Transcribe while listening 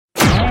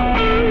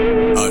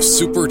A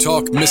Super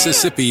Talk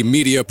Mississippi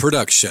media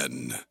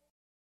production.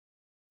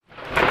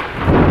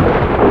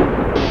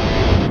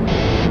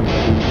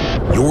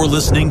 You're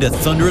listening to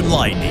Thunder and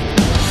Lightning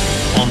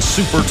on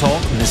Super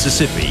Talk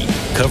Mississippi,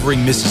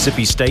 covering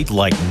Mississippi State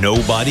like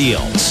nobody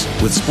else.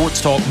 With Sports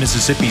Talk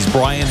Mississippi's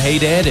Brian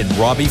Haydad and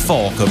Robbie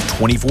Falk of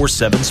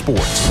 24/7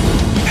 Sports.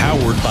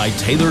 Powered by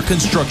Taylor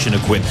Construction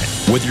Equipment.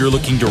 Whether you're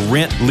looking to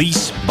rent,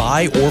 lease,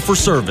 buy, or for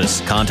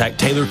service, contact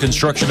Taylor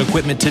Construction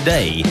Equipment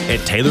today at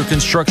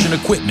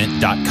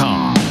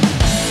TaylorConstructionEquipment.com.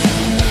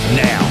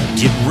 Now,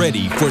 get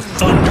ready for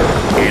Thunder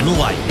and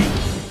Lightning.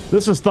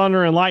 This is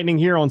Thunder and Lightning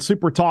here on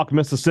Super Talk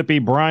Mississippi.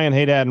 Brian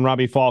Haydad and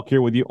Robbie Falk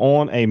here with you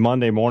on a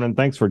Monday morning.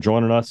 Thanks for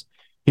joining us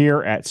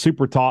here at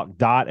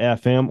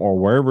supertalk.fm or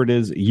wherever it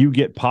is you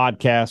get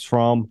podcasts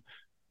from.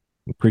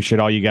 Appreciate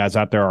all you guys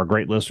out there, our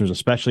great listeners,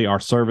 especially our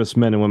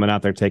servicemen and women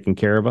out there taking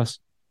care of us.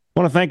 I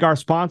want to thank our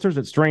sponsors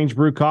at Strange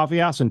Brew Coffee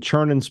House and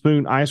Churn and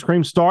Spoon Ice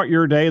Cream. Start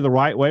your day the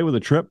right way with a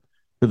trip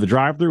to the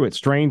drive-thru at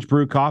Strange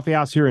Brew Coffee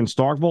House here in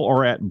Starkville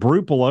or at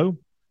Brupolo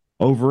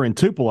over in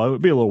Tupelo.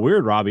 It'd be a little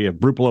weird, Robbie, if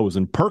Brupolo was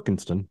in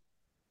Perkinston.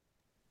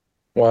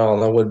 Wow,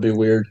 that would be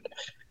weird.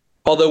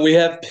 Although we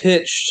have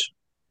pitched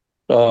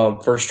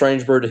for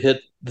Strange Brew to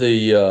hit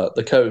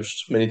the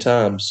coast many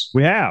times.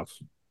 We have.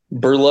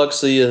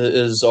 Biloxi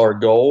is our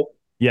goal.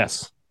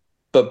 Yes.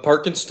 But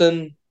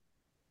Perkinston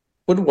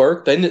would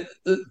work. The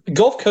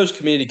Gulf Coast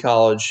Community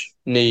College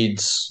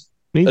needs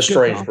a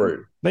Strange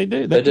Brew. They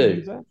do. They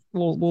do.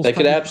 They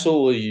could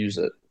absolutely use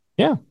it.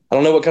 Yeah. I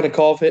don't know what kind of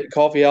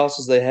coffee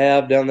houses they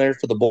have down there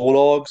for the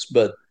Bulldogs,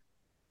 but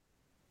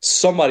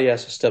somebody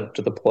has to step up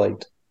to the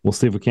plate. We'll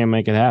see if we can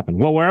make it happen.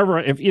 Well, wherever,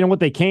 if you know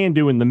what they can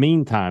do in the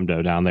meantime,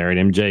 though, down there at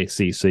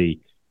MGCC,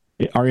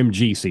 is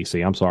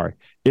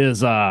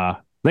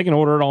they can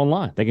order it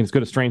online. They can just go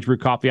to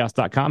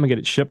strangebrewcoffeehouse.com and get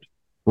it shipped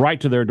right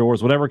to their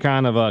doors. Whatever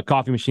kind of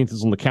coffee machines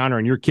is on the counter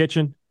in your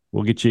kitchen,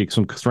 we'll get you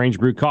some Strange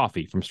Brew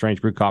coffee from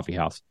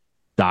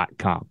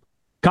strangebrewcoffeehouse.com.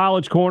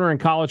 College Corner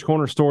and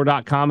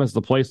collegecornerstore.com is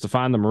the place to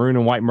find the maroon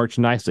and white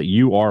merchandise that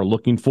you are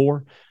looking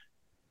for.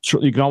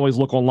 You can always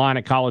look online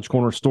at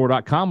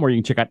collegecornerstore.com where you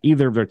can check out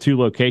either of their two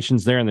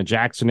locations there in the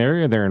Jackson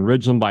area. They're in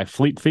Ridgeland by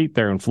Fleet Feet.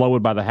 They're in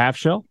Flowood by the Half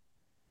Shell.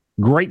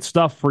 Great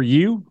stuff for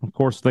you. Of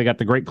course, they got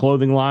the great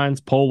clothing lines,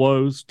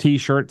 polos,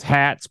 T-shirts,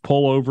 hats,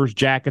 pullovers,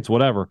 jackets,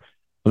 whatever.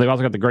 But they've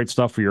also got the great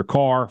stuff for your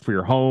car, for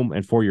your home,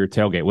 and for your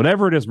tailgate.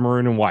 Whatever it is,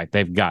 maroon and white,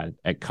 they've got it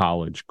at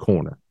College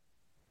Corner.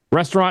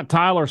 Restaurant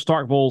Tyler,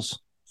 Starkville's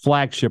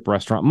flagship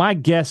restaurant. My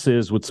guess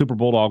is with Super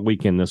Bulldog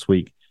weekend this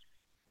week,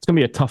 it's going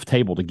to be a tough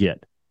table to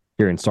get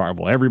here in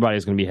Starkville.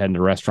 Everybody's going to be heading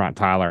to Restaurant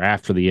Tyler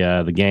after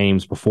the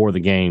games, before the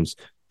games,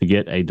 to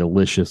get a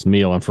delicious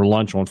meal. And for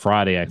lunch on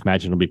Friday, I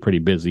imagine it'll be pretty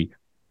busy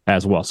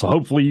as well. So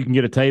hopefully you can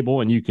get a table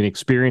and you can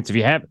experience. If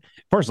you have,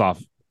 first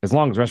off, as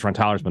long as Restaurant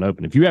Tyler's been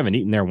open, if you haven't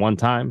eaten there one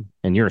time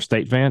and you're a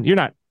State fan, you're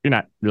not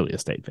really a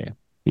State fan.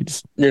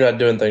 You're not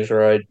doing things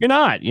right. You're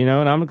not, and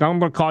I'm going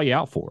to call you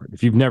out for it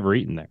if you've never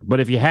eaten there. But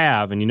if you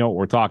have and you know what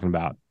we're talking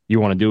about, you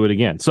want to do it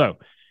again. So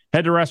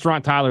head to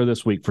Restaurant Tyler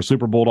this week for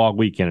Super Bulldog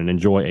weekend and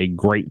enjoy a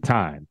great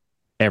time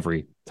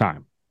every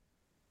time.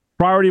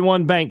 Priority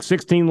One Bank,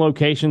 16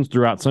 locations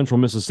throughout Central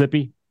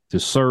Mississippi to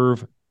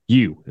serve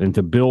you and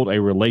to build a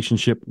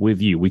relationship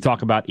with you. We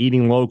talk about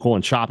eating local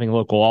and shopping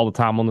local all the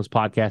time on this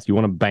podcast. You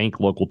want to bank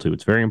local too.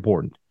 It's very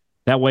important.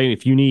 That way,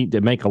 if you need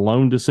to make a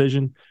loan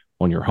decision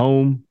on your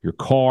home, your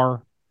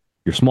car,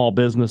 your small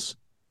business,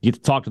 you get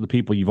to talk to the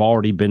people you've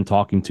already been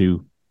talking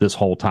to this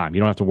whole time. You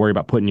don't have to worry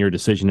about putting your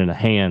decision in the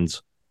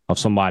hands of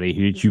somebody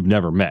who you've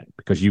never met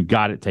because you've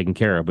got it taken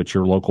care of at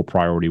your local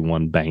Priority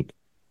One Bank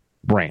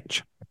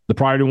branch. The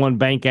Priority One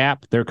Bank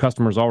app, their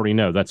customers already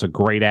know that's a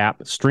great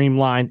app,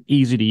 streamlined,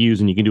 easy to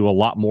use, and you can do a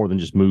lot more than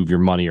just move your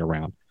money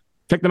around.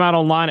 Check them out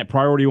online at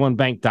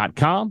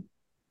PriorityOneBank.com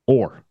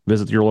or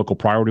visit your local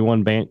Priority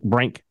One Bank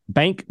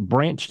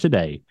branch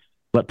today.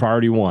 Let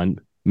Priority One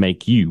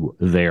make you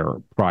their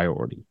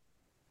priority.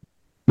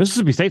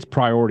 Mississippi State's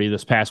priority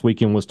this past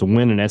weekend was to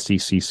win an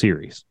SEC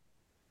series.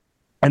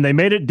 And they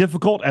made it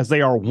difficult, as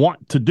they are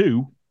wont to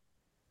do,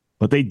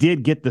 but they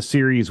did get the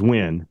series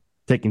win,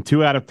 taking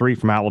 2 out of 3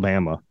 from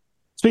Alabama.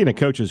 Speaking of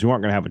coaches who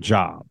aren't going to have a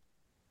job,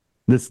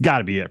 this got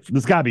to be it.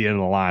 This got to be in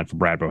the line for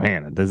Brad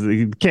Bohannon.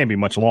 It can't be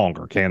much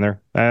longer, can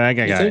there?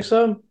 You think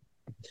so?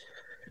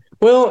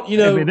 Well,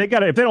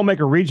 if they don't make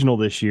a regional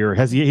this year,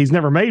 he's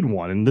never made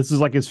one, and this is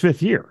like his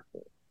 5th year.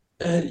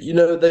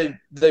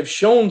 They've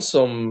shown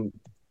some.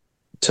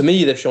 To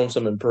me, they've shown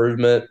some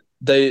improvement.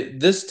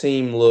 This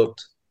team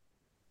looked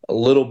a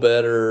little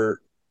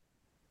better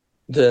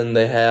than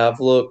they have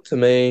looked to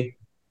me.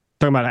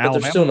 Talking about Alabama?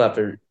 They're still not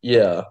very.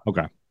 Yeah.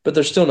 Okay. But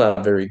they're still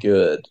not very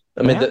good.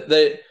 I mean,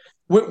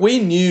 we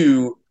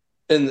knew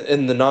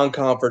in the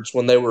non-conference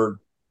when they were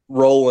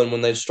rolling,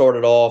 when they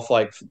started off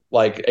like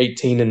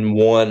 18-1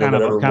 or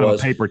whatever it was. Kind of a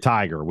paper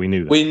tiger. We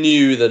knew that. We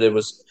knew that it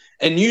was.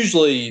 And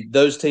usually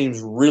those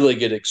teams really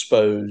get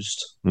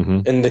exposed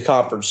in the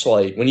conference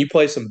slate. When you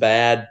play some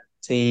bad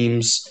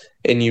teams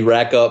and you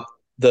rack up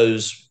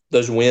those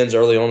wins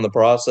early on in the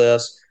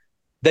process,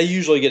 they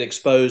usually get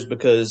exposed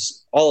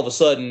because all of a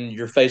sudden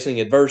you're facing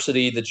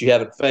adversity that you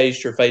haven't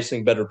faced, you're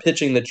facing better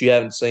pitching that you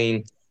haven't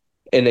seen,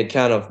 and it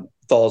kind of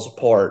falls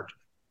apart.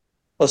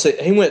 Let's see,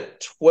 he went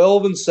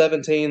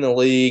 12-17 in the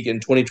league in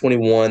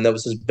 2021. That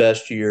was his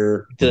best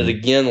year. Did it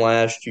again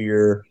last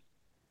year.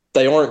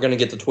 They aren't going to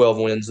get to 12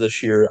 wins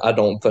this year, I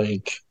don't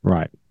think.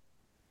 Right.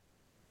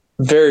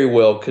 Very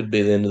well could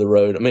be the end of the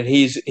road. I mean,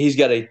 he's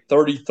got a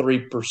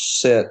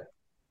 33%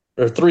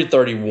 or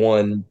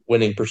 331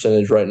 winning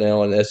percentage right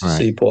now in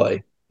SEC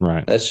play.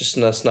 Right.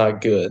 That's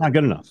not good. Not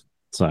good enough.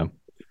 So,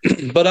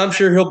 but I'm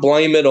sure he'll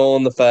blame it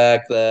on the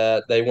fact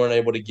that they weren't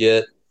able to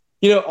get.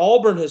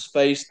 Auburn has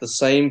faced the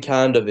same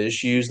kind of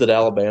issues that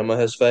Alabama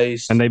has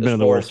faced, and they've been in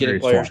the World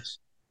Series twice.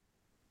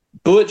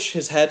 Butch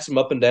has had some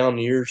up and down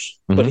years,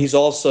 but he's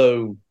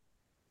also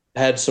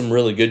had some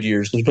really good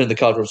years. He's been in the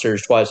College World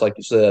Series twice, like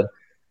you said.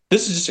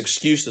 This is just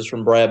excuses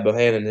from Brad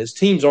Bohannon. His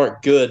teams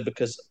aren't good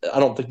because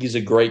I don't think he's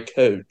a great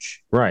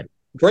coach. Right.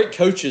 Great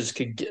coaches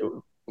could get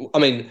 – I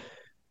mean,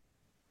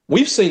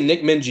 we've seen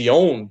Nick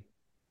Mingione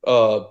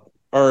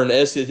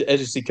earn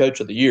SEC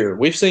Coach of the Year.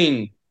 We've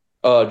seen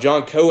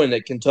John Cohen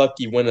at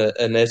Kentucky win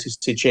an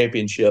SEC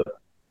championship.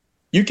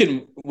 You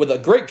can – with a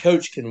great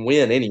coach can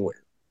win anywhere.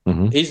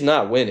 He's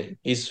not winning.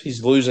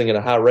 He's losing at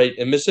a high rate.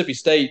 And Mississippi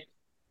State,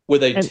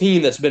 with a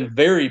team that's been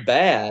very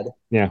bad,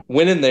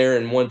 went in there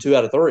and won 2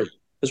 out of 3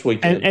 this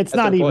weekend. And it's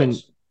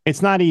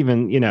not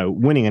even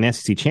winning an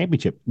SEC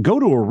championship. Go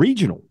to a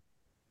regional.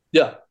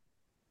 Yeah.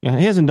 He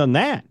hasn't done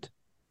that.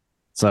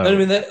 So I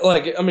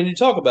mean, you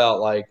talk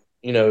about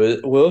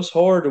it's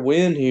hard to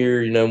win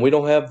here. We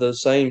don't have the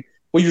same.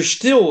 Well, you're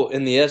still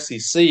in the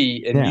SEC,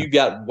 and you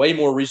got way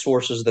more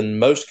resources than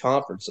most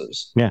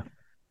conferences. Yeah,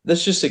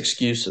 that's just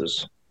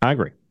excuses. I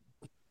agree.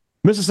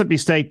 Mississippi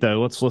State,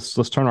 though,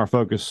 let's turn our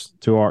focus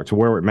to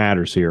where it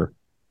matters here.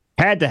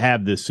 Had to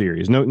have this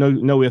series.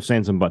 No ifs,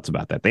 ands, and buts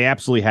about that. They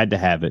absolutely had to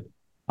have it.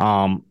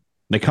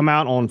 They come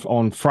out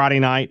on Friday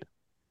night.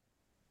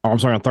 On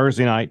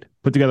Thursday night,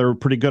 put together a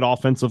pretty good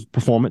offensive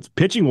performance.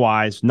 Pitching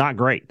wise, not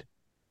great.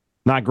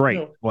 Not great.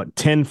 No.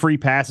 10 free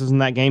passes in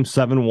that game,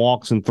 7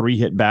 walks, and 3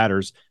 hit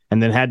batters,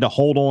 and then had to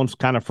hold on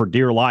kind of for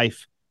dear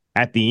life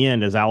at the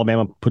end as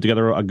Alabama put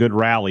together a good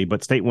rally,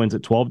 but State wins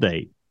at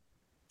 12-8.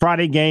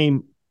 Friday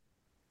game,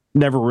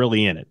 never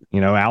really in it.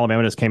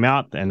 Alabama just came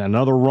out, and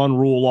another run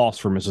rule loss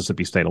for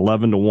Mississippi State,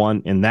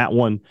 11-1 in that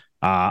one.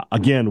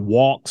 Again,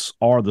 walks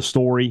are the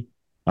story.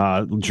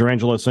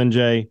 Jurangelo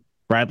Sinjay,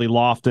 Bradley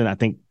Lofton, I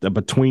think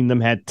between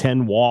them had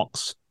 10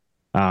 walks.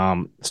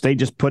 State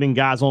just putting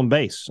guys on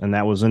base, and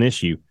that was an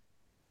issue.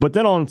 But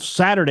then on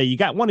Saturday, you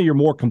got one of your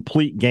more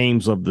complete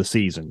games of the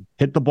season.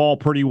 Hit the ball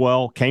pretty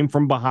well, came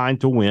from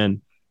behind to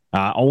win.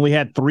 Only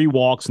had 3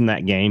 walks in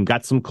that game,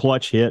 got some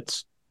clutch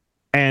hits.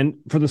 And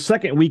for the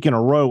second week in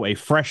a row, a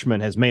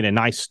freshman has made a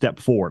nice step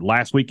forward.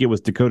 Last week it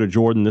was Dakota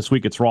Jordan. This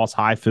week it's Ross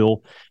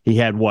Highfill. He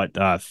had,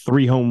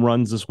 3 home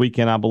runs this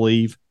weekend, I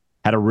believe.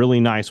 Had a really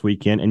nice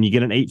weekend, and you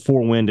get an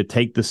 8-4 win to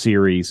take the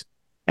series.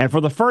 And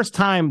for the first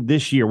time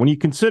this year, when you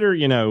consider,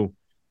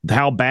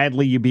 how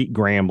badly you beat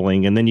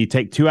Grambling, and then you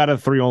take 2 out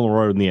of 3 on the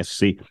road in the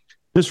SEC,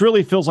 this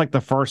really feels like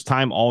the first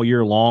time all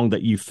year long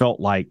that you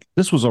felt like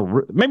this was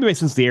maybe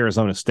since the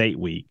Arizona State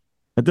week,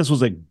 that this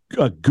was a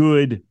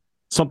good,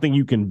 something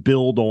you can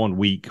build on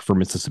week for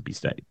Mississippi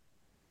State.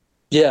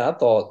 Yeah, I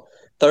thought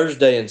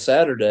Thursday and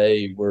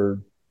Saturday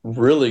were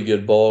really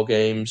good ball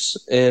games.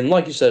 And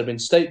like you said, I mean,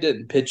 State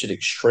didn't pitch it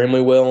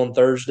extremely well on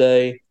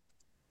Thursday.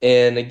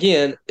 And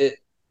again,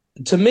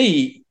 to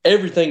me,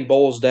 everything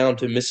boils down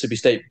to Mississippi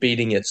State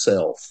beating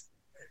itself.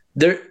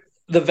 The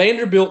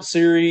Vanderbilt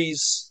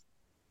series,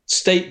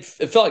 it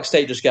felt like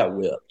State just got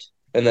whipped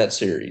in that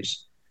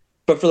series.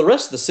 But for the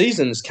rest of the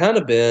season, it's kind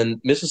of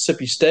been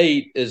Mississippi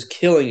State is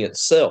killing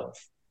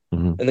itself.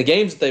 And the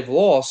games that they've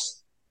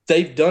lost,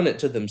 they've done it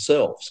to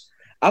themselves.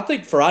 I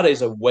think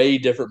Friday's a way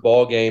different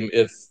ball game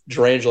if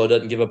Jurangelo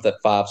doesn't give up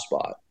that 5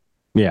 spot.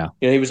 Yeah.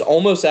 He was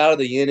almost out of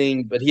the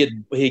inning, but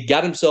he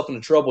got himself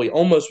into trouble. He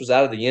almost was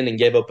out of the inning,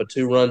 gave up a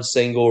 2-run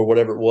single or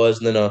whatever it was,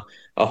 and then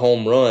a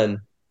home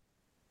run.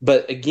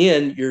 But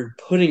again, you're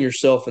putting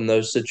yourself in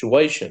those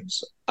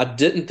situations. I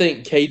didn't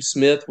think Cade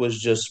Smith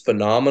was just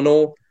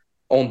phenomenal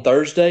on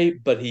Thursday,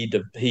 but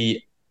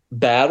he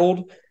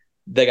battled.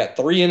 They got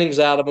 3 innings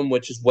out of him,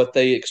 which is what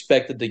they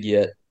expected to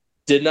get.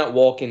 Did not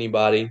walk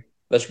anybody.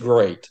 That's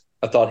great.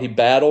 I thought he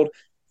battled.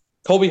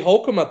 Colby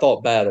Holcomb, I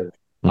thought, battled.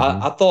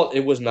 I thought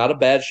it was not a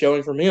bad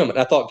showing from him. And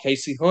I thought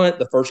Casey Hunt,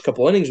 the first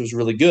couple innings, was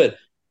really good.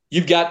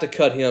 You've got to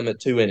cut him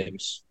at 2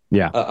 innings.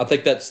 Yeah. I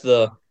think that's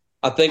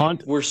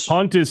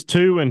Hunt is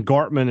 2 and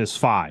Gartman is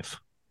 5.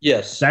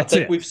 Yes. I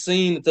think we've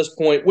seen at this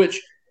point,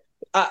 which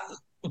I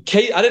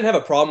didn't have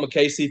a problem with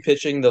Casey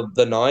pitching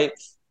the ninth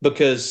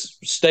because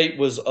State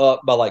was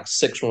up by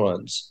 6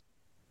 runs.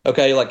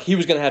 Okay, he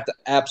was going to have to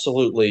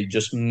absolutely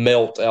just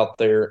melt out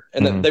there.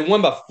 And they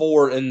won by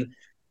 4, and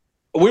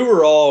we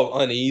were all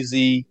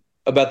uneasy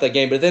about that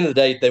game. But at the end of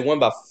the day, they won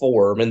by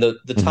 4. I mean,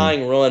 the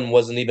tying run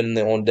wasn't even in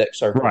the on-deck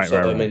circle. Right.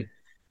 I mean,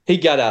 he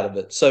got out of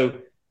it. So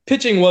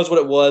pitching was what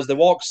it was. They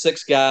walked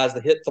 6 guys.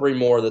 They hit 3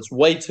 more. That's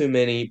way too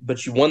many,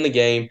 but you won the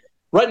game.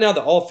 Right now,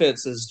 the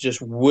offense is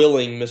just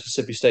willing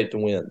Mississippi State to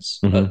wins.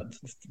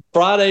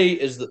 Friday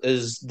is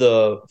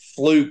the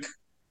fluke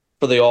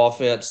for the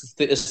offense.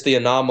 It's the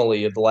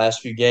anomaly of the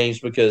last few games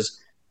because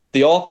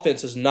the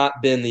offense has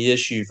not been the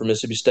issue for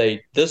Mississippi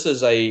State. This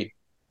is a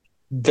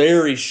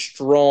very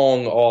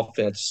strong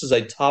offense. This is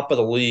a top of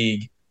the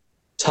league,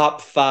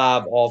 top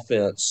 5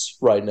 offense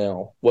right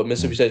now, what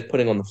Mississippi State is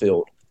putting on the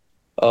field.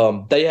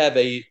 They have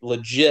a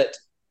legit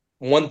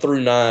 1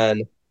 through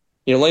 9.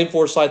 Lane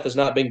Forsythe has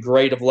not been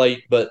great of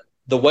late, but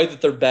the way that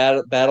they're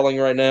battling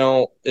right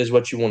now is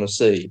what you want to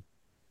see.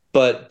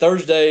 But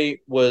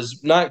Thursday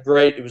was not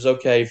great. It was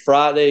okay.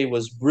 Friday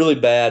was really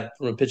bad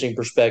from a pitching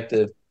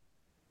perspective.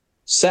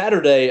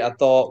 Saturday, I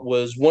thought,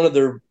 was one of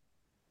their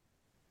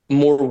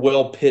more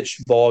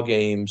well-pitched ball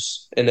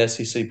games in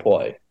SEC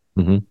play.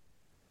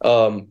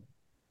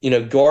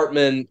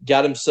 Gartman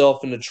got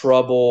himself into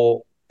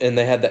trouble, and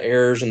they had the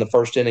errors in the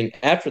first inning.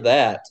 After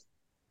that,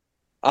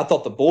 I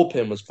thought the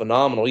bullpen was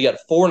phenomenal. He got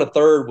 4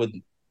 1/3 with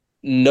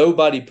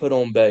nobody put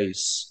on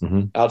base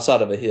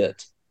outside of a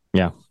hit.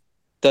 Yeah.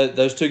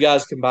 Those 2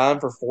 guys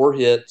combined for 4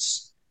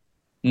 hits,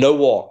 no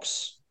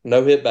walks,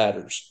 no hit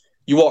batters.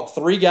 You walk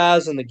 3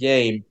 guys in the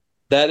game,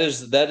 that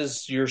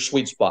is your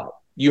sweet spot.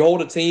 You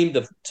hold a team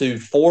to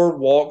 4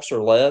 walks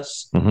or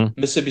less,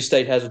 Mississippi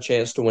State has a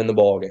chance to win the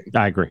ball game.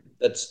 I agree.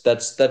 That's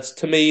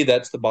to me,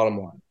 that's the bottom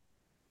line.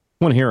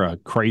 Want to hear a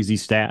crazy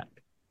stat?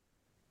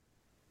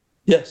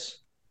 Yes.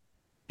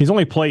 He's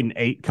only played in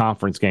 8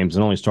 conference games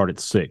and only started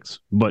 6.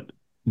 But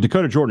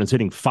Dakota Jordan is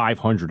hitting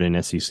 500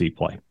 in SEC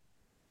play.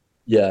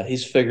 Yeah,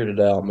 he's figured it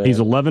out, man. He's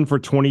 11 for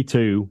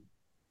 22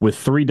 with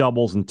 3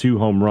 doubles and 2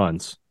 home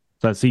runs.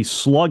 So he's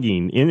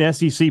slugging in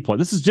SEC play.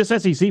 This is just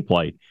SEC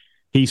play.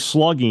 He's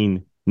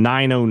slugging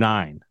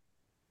 .909.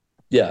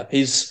 Yeah,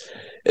 it's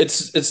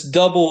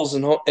doubles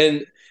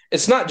and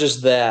it's not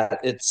just that.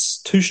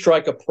 It's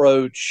 2-strike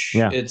approach.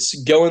 Yeah.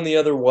 It's going the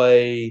other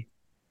way.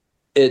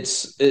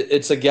 It's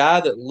a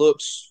guy that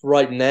looks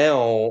right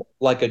now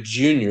like a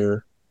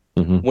junior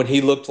when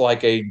he looked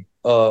like a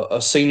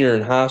senior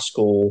in high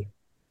school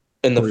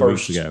in the 3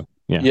 first weeks ago.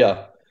 Yeah.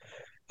 Yeah.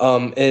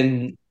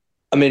 And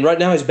I mean, right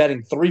now he's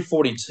batting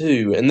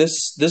 .342, and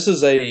this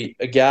is a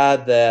guy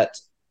that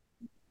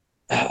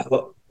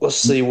let's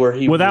see where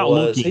he Without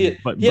was. looking,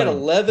 He had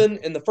 11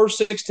 in the first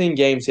 16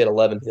 games. He had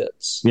 11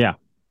 hits. Yeah.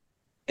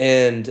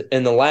 And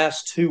in the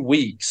last 2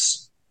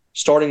 weeks,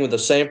 starting with the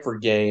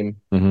Samford game,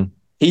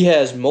 he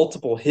has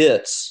multiple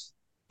hits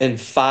in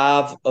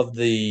 5 of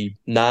the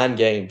 9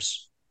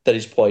 games that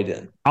he's played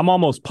in. I'm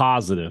almost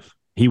positive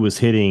he was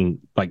hitting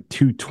like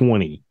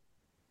 220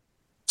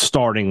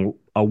 starting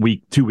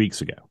 2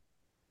 weeks ago.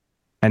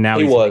 And now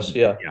he was,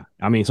 hitting, yeah.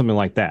 I mean, something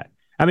like that.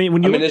 I mean,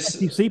 when you look at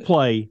SEC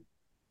play,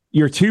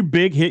 your 2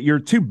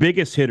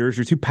 biggest hitters,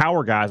 your 2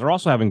 power guys are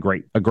also having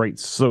a great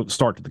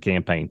start to the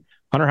campaign.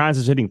 Hunter Hines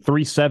is hitting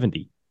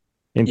 .370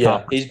 in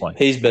conference play.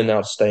 He's been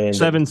outstanding.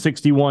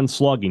 .761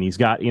 slugging. He's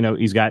got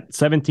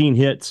 17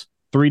 hits,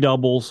 3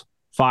 doubles,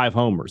 5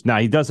 homers. Now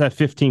he does have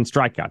 15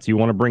 strikeouts. You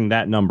want to bring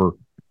that number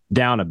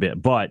down a bit,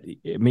 but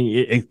I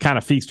mean it kind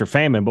of feast or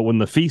famine. But when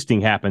the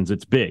feasting happens,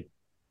 it's big.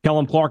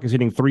 Kellum Clark is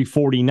hitting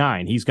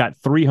 .349. He's got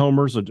 3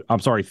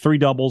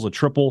 doubles, a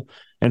triple,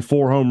 and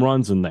 4 home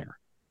runs in there.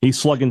 He's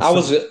slugging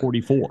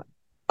 .44.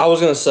 I was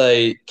going to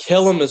say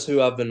Kellum is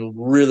who I've been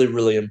really,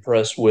 really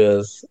impressed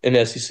with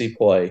in SEC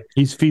play.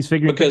 He's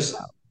figuring things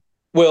out.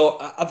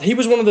 Well, he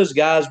was one of those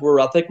guys where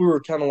I think we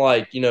were kind of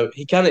like,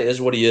 he kind of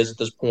is what he is at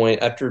this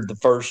point after the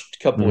first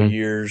couple of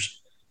years.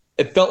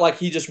 It felt like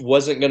he just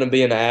wasn't going to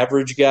be an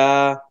average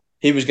guy.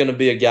 He was going to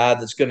be a guy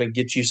that's going to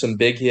get you some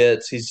big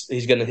hits.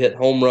 He's going to hit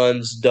home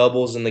runs,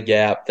 doubles in the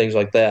gap, things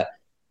like that.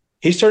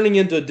 He's turning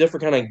into a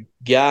different kind of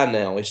guy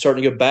now. He's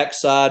starting to go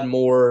backside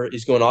more.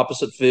 He's going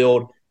opposite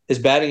field. His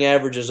batting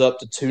average is up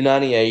to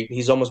 .298.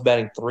 He's almost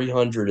batting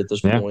 .300 at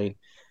this point.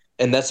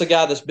 And that's a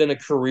guy that's been a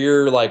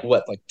career like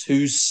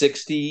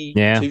 .260,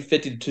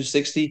 .250 to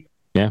 .260.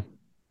 Yeah.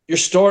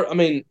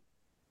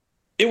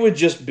 It would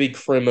just be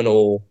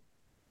criminal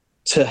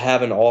to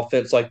have an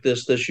offense like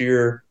this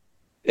year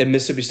and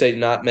Mississippi State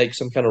not make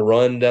some kind of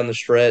run down the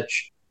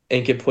stretch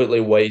and completely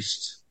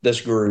waste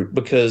this group,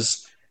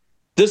 because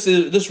this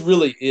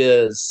really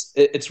is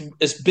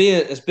it's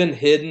been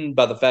hidden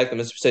by the fact that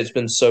Mississippi State's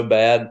been so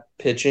bad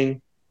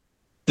pitching.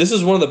 This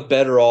is one of the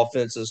better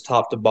offenses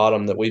top to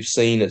bottom that we've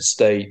seen at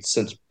State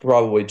since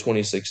probably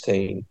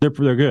 2016. They're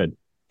good.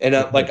 And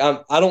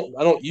I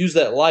don't use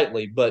that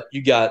lightly, but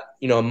you got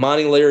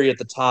Monty Leary at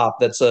the top.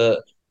 That's a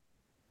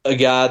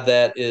guy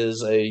that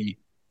is a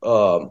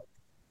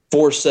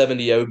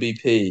 470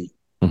 OBP.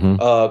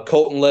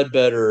 Colton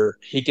Ledbetter,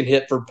 he can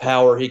hit for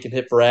power, he can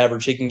hit for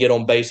average, he can get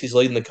on base. He's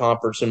leading the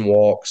conference in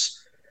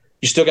walks.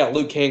 You still got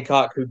Luke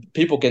Hancock, who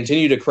people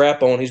continue to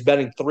crap on. He's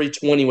batting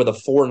 .320 with a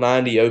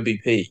 490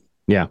 OBP.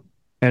 Yeah,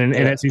 and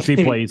in SEC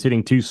play, he's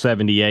hitting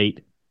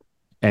 .278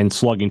 and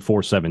slugging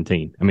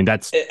 .417. I mean,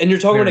 that's and you're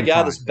talking about a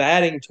guy that's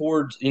batting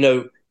towards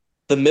the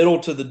middle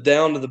to the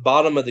down to the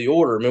bottom of the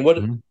order. I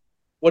mean,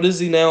 what is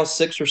he now,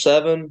 6 or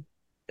 7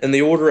 in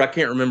the order? I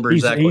can't remember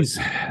exactly.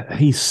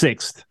 He's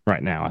 6th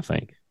right now, I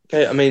think.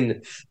 Okay, I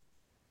mean,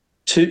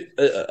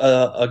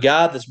 a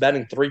guy that's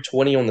batting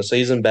 320 on the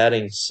season,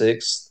 batting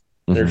 6th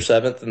or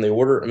 7th in the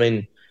order. I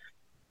mean,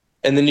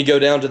 and then you go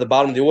down to the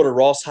bottom of the order.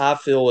 Ross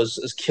Highfield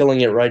is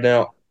killing it right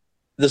now.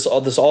 This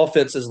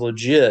offense is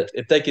legit.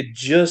 If they could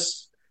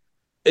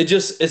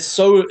it's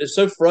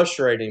so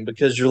frustrating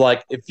because you're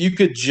like, if you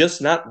could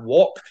just not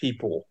walk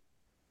people,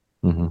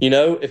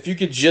 if you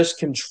could just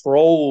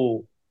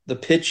control the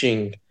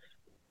pitching,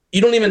 you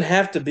don't even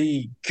have to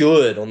be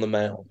good on the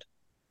mound.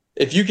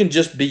 If you can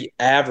just be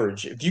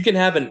average, if you can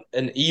have an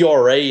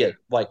ERA at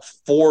like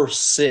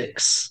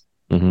 4.6,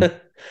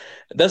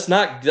 that's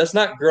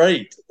not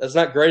great. That's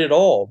not great at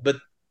all. But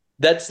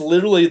that's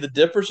literally the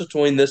difference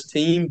between this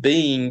team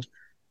being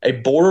a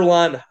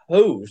borderline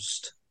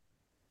host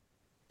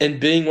and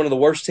being one of the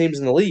worst teams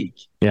in the league.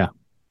 Yeah.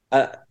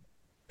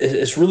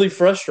 It's really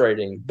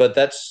frustrating, but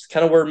that's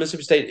kind of where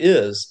Mississippi State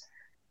is.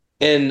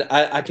 And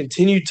I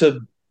continue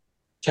to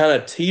kind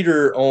of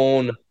teeter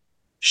on,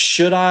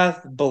 should I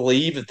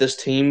believe that this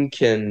team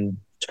can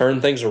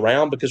turn things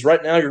around? Because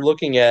right now you're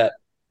looking at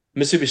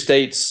Mississippi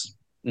State's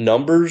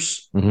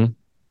numbers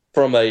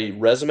from a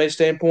resume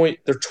standpoint.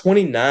 They're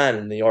 29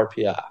 in the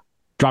RPI.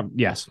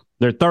 Yes.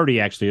 They're 30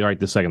 actually right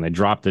this second. They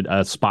dropped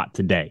a spot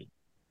today.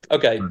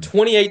 Okay,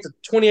 28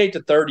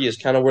 to 30 is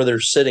kind of where they're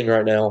sitting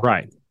right now.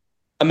 Right.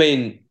 I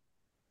mean,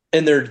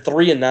 and they're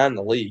 3-9 in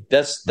the league.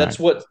 That's right.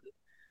 what.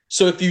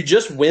 So if you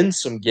just win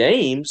some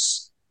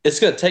games, it's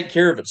going to take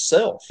care of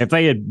itself. If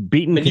they had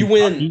beaten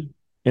Kentucky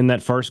in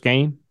that first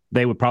game,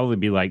 they would probably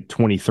be like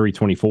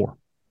 23-24.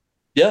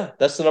 Yeah,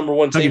 that's the number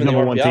one team in the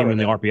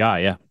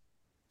RPI. Yeah.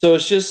 So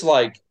it's just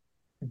like,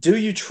 do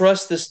you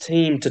trust this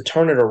team to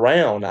turn it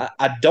around?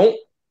 I don't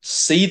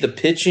see the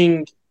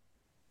pitching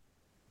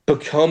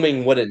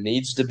becoming what it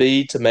needs to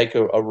be to make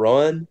a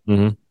run,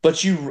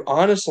 but you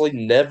honestly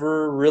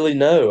never really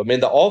know. I mean,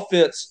 the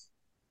offense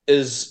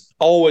is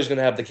always going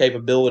to have the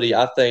capability,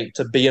 I think,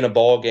 to be in a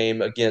ball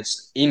game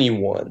against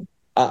anyone.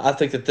 I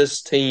think that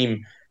this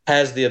team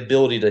has the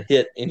ability to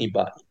hit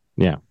anybody.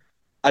 Yeah.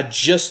 I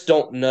just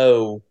don't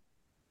know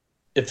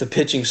if the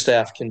pitching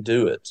staff can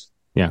do it.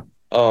 Yeah.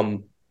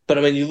 But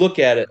I mean, you look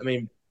at it. I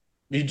mean,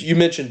 you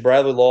mentioned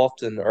Bradley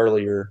Lofton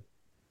earlier.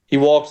 He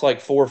walks like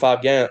 4 or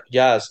 5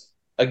 guys.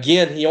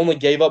 Again, he only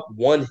gave up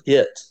 1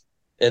 hit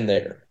in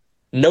there.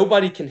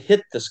 Nobody can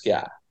hit this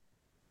guy.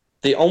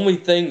 The only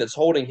thing that's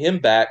holding him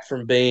back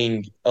from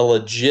being a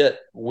legit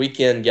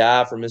weekend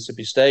guy for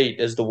Mississippi State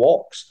is the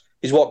walks.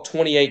 He's walked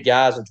 28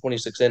 guys in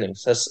 26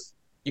 innings.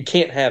 You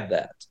can't have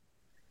that.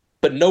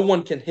 But no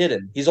one can hit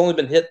him. He's only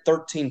been hit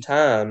 13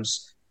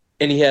 times,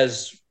 and he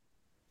has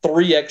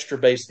 3 extra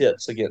base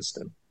hits against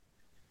him.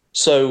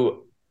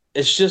 So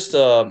it's just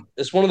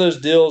it's one of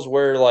those deals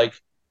where, like,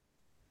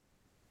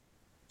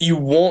 you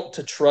want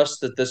to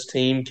trust that this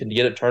team can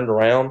get it turned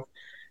around.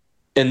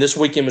 And this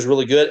weekend was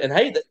really good. And,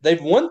 hey,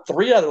 they've won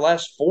 3 out of the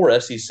last 4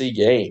 SEC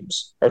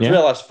games, or 3 out of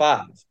the last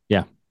 5.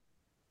 Yeah.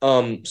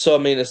 So, I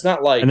mean, it's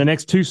not like – and the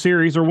next 2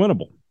 series are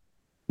winnable.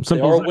 They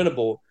are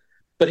winnable.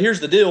 But here's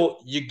the deal.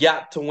 You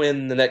got to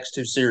win the next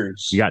 2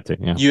 series. You got to,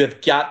 yeah. You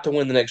have got to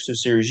win the next 2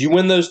 series. You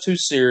win those 2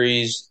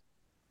 series,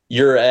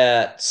 you're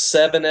at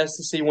 7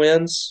 SEC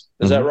wins.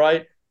 Is that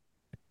right?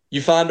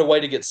 You find a way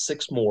to get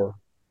 6 more.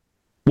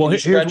 Well,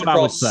 here's what I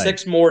would say.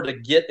 6 more to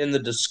get in the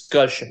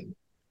discussion.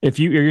 If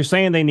you're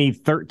saying they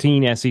need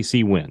 13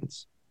 SEC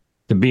wins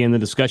to be in the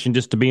discussion,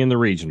 just to be in the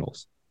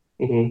regionals,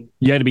 you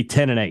got to be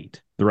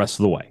 10-8 the rest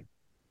of the way.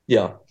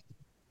 Yeah,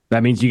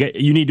 that means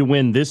you need to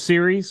win this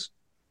series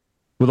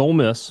with Ole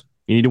Miss.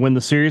 You need to win the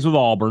series with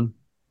Auburn.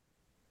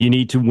 You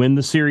need to win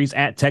the series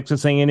at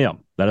Texas A&M.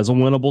 That is a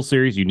winnable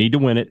series. You need to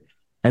win it,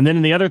 and then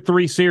in the other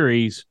 3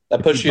 series,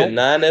 that puts you at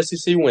 9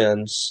 SEC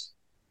wins.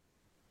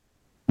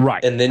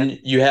 Right. And then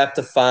you have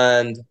to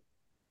find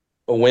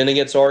a win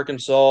against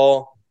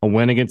Arkansas.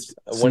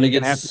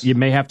 You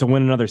may have to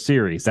win another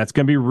series. That's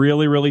going to be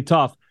really, really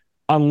tough.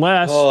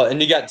 Unless.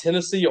 And you got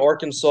Tennessee,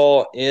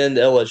 Arkansas, and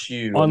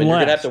LSU. I mean, you're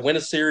going to have to win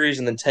a series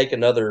and then take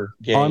another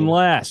game.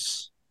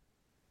 Unless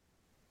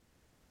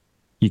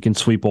you can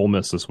sweep Ole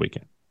Miss this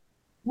weekend.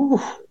 Whew.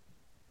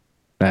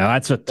 Now,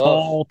 that's a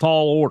tall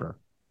order.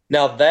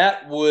 Now,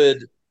 that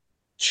would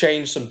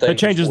change some things. It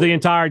changes the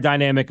entire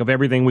dynamic of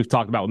everything we've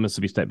talked about with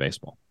Mississippi State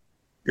baseball.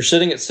 You're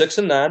sitting at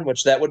 6-9,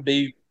 which that would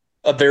be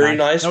a very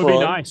nice run. That would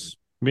be nice.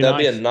 That'd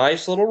be a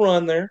nice little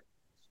run there.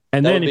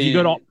 And then if you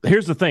go to –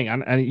 here's the thing,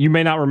 and you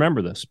may not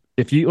remember this.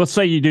 Let's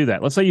say you do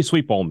that. Let's say you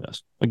sweep Ole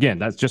Miss. Again,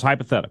 that's just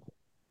hypothetical.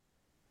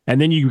 And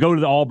then you go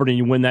to the Auburn and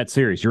you win that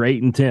series. You're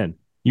 8-10.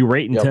 You were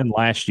 8-10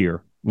 last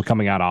year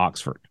coming out of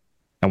Oxford.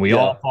 And we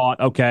all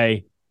thought,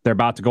 okay, they're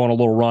about to go on a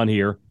little run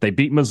here. They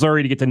beat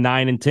Missouri to get to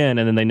 9-10, and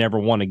then they never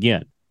won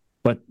again.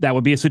 But that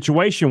would be a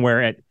situation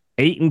where at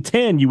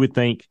 8-10, you would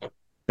think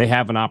they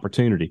have an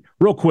opportunity.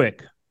 Real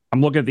quick,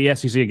 I'm looking at the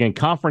SEC again.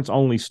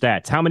 Conference-only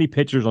stats. How many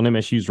pitchers on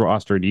MSU's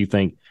roster do you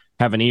think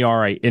have an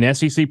ERA, in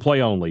SEC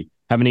play only,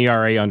 have an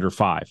ERA under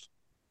 5?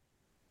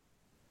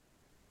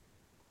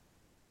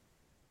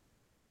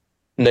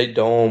 Nate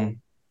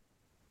Dome.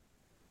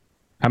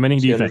 How many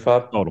do you think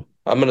 5? total?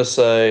 I'm going to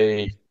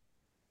say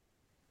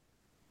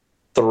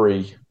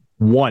 3.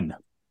 1.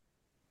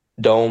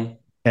 Dome.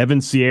 Evan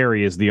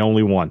Cieri is the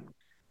only one.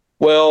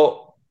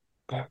 Well,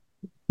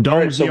 Dome's all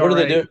right, so what do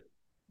they do?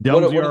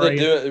 What do they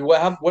do?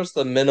 What's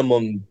the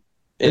minimum?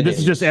 This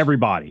is just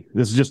everybody.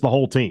 This is just the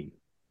whole team.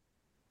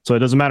 So it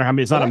doesn't matter how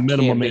many. It's not a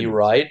minimum. Can't be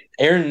right.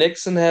 Aaron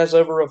Nixon has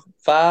over a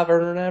 5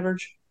 earning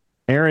average.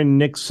 Aaron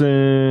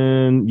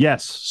Nixon,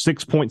 yes,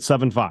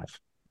 6.75.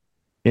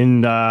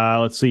 And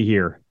let's see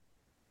here.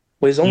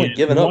 Well, he's only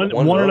given up one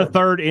and run. a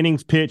third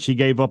innings pitch. He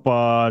gave up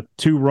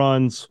 2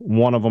 runs.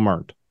 One of them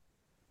earned.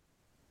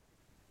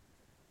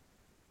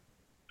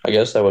 I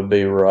guess that would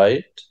be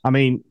right. I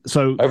mean,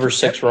 so over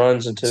 6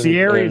 runs and 2.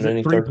 Cieri is at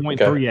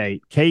 3.38.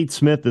 Okay. Cade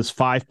Smith is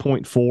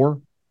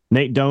 5.4.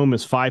 Nate Dome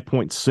is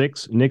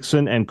 5.6.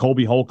 Nixon and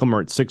Colby Holcomb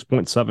are at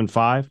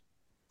 6.75.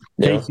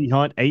 Yeah. Casey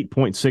Hunt,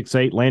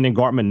 8.68. Landon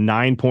Gartman,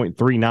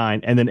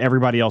 9.39. And then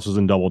everybody else is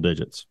in double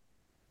digits.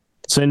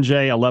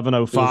 Sinjay,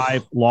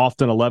 11.05.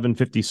 Lofton,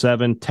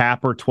 11.57.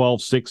 Tapper,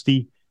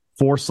 12.60.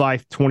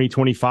 Forsythe,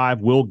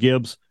 20.25. Will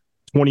Gibbs,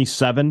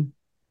 27.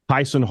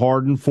 Tyson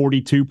Harden,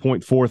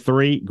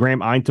 42.43.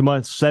 Graham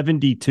Eintema,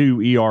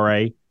 72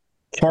 ERA.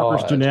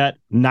 Parker Stinnett,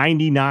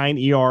 99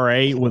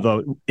 ERA with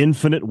an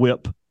infinite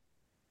whip.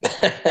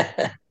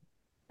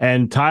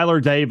 And Tyler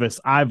Davis,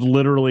 I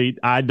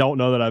don't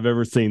know that I've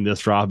ever seen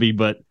this, Robbie,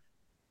 but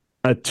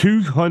a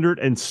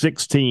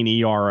 216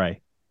 ERA.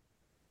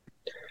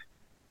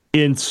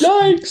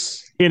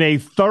 Yikes. In a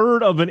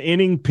third of an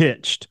inning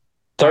pitched.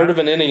 Third of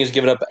an inning is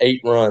giving up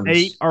 8 runs.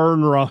 8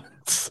 earned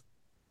runs.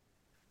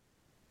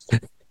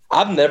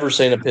 I've never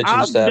seen a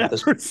pitching staff. I've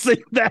never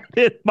seen that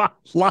in my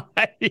life.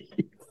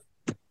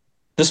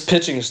 This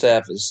pitching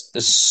staff is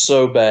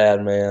so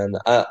bad, man.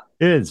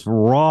 It's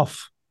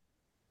rough.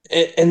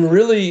 And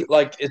really,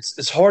 like,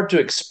 it's hard to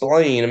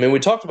explain. I mean, we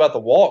talked about the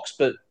walks,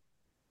 but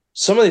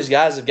some of these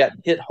guys have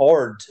gotten hit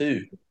hard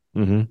too.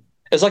 Mm-hmm.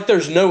 It's like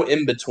there's no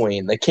in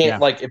between. They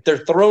can't like if they're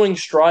throwing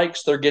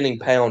strikes, they're getting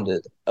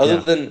pounded.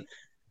 Other than,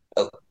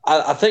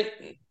 I think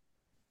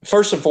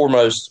first and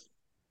foremost,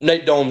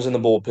 Nate Dome's in the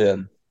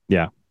bullpen.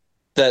 Yeah,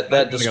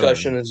 that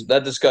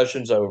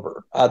discussion's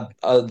over. I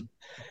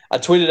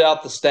tweeted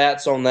out the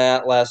stats on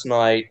that last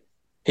night.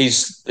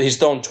 He's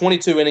thrown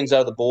 22 innings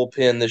out of the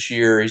bullpen this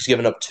year. He's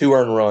given up 2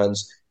 earned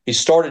runs. He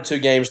started 2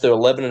 games through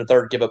 11 and a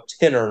third, give up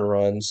 10 earned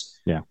runs.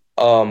 Yeah.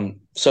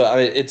 So I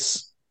mean,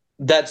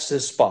 that's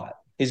his spot.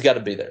 He's got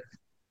to be there.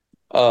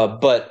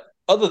 But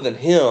other than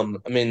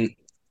him, I mean,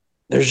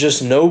 there's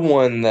just no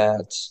one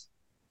that's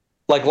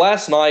like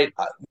last night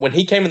when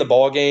he came in the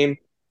ball game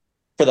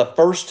for the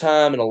first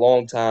time in a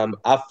long time.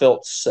 I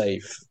felt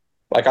safe.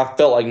 Like I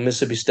felt like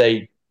Mississippi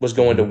State was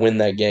going to win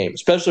that game,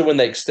 especially when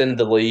they extended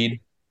the lead.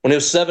 When it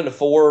was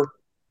 7-4,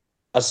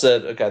 I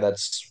said, okay,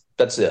 that's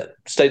it.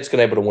 State's going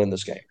to be able to win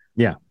this game.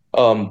 Yeah.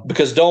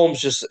 Because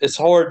Dome's it's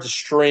hard to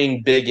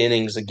string big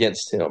innings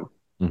against him.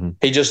 Mm-hmm.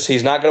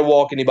 He's not going to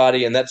walk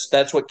anybody, and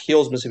that's what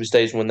kills Mississippi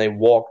State when they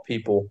walk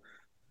people.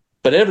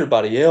 But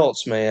everybody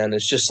else, man,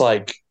 it's just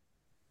like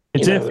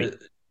it's iffy.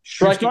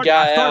 Strike a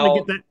guy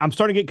out. I'm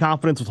starting to get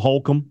confidence with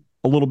Holcomb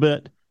a little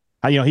bit.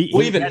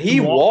 He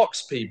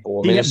walks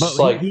people. I mean,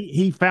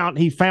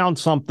 he found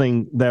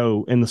something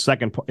though in the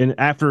second, and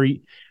after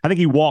I think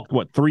he walked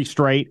 3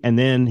 straight, and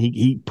then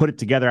he put it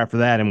together after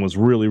that and was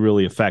really,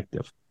 really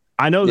effective.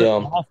 I know that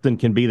Lofton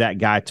can be that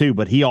guy too,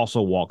 but he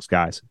also walks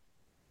guys.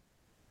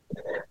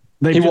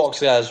 He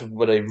walks guys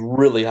with a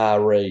really high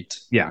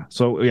rate. Yeah.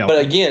 So yeah.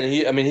 But again,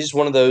 he's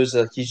one of those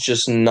that he's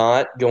just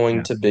not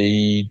going to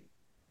be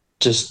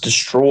just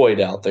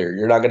destroyed out there.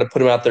 You're not going to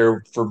put him out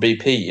there for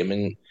BP. I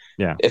mean.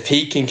 Yeah. If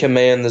he can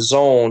command the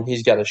zone,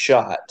 he's got a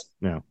shot.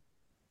 Yeah.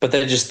 But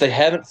they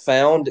haven't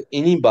found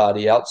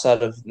anybody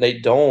outside of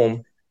Nate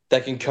Dome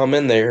that can come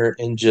in there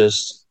and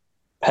just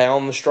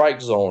pound the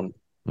strike zone.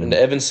 Mm-hmm. And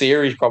Evan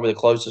Cieri is probably the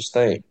closest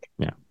thing.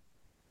 Yeah.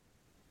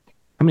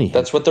 I mean,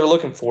 that's what they're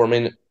looking for. I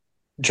mean,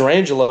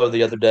 Durangelo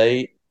the other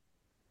day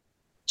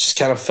just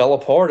kind of fell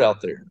apart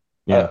out there.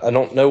 Yeah. I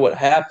don't know what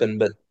happened,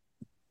 but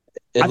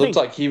it looked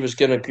like he was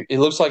gonna he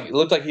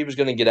was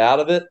gonna get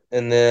out of it,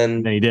 and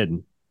then he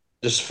didn't.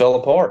 Just fell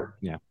apart.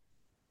 Yeah.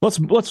 Let's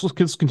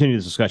continue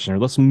this discussion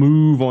here. Let's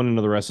move on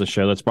into the rest of the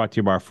show. That's brought to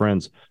you by our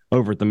friends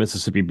over at the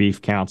Mississippi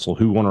Beef Council,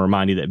 who want to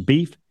remind you that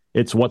beef,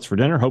 it's what's for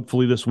dinner.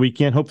 Hopefully this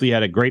weekend. Hopefully you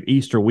had a great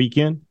Easter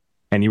weekend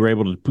and you were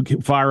able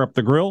to fire up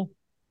the grill.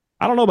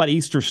 I don't know about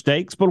Easter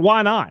steaks, but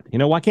why not?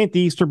 Why can't the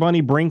Easter Bunny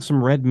bring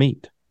some red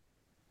meat?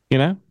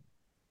 I'm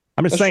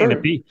just saying,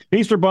 if the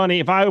Easter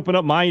Bunny, if I open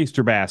up my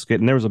Easter basket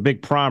and there was a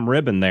big prime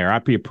rib in there,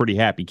 I'd be a pretty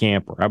happy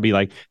camper. I'd be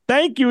like,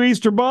 thank you,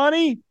 Easter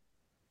Bunny.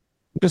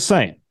 Just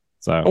saying.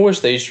 So I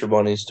wish the Easter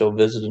Bunny still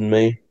visited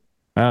me.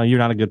 Well, you're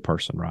not a good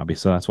person, Robbie,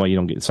 so that's why you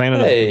don't get Santa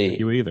doesn't visit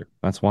you either.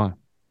 That's why.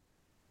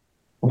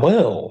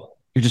 Well,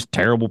 you're just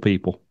terrible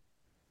people.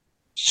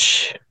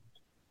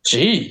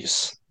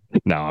 Jeez.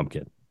 No, I'm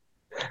kidding.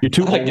 You're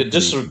too old.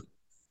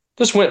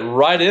 Just went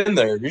right in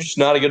there. You're just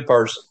not a good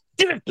person.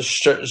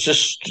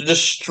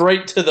 Just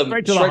straight to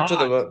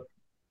the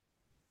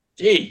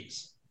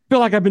Jeez. Feel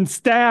like I've been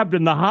stabbed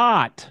in the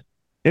heart.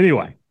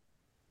 Anyway,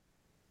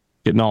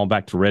 getting on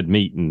back to red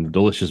meat and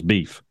delicious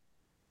beef.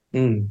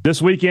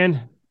 This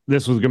weekend,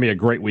 this was going to be a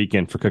great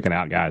weekend for cooking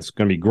out, guys. It's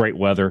going to be great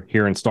weather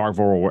here in Starkville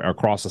or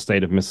across the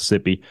state of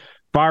Mississippi.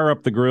 Fire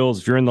up the grills.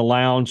 If you're in the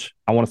lounge,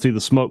 I want to see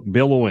the smoke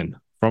billowing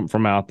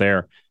from out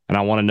there. And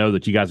I want to know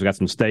that you guys have got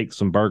some steaks,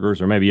 some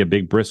burgers, or maybe a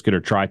big brisket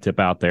or tri-tip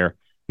out there.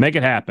 Make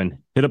it happen.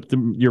 Hit up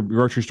your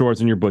grocery stores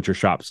and your butcher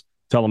shops.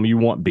 Tell them you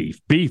want beef.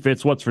 Beef,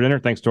 it's what's for dinner,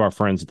 thanks to our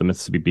friends at the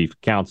Mississippi Beef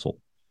Council.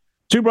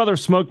 Two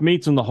Brothers Smoked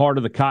Meats in the heart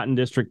of the Cotton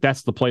District.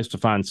 That's the place to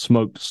find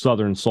smoked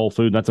Southern soul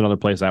food. That's another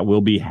place that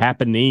will be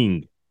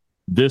happening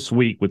this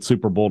week with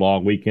Super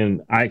Bulldog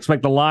Weekend. I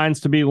expect the lines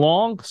to be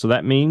long, so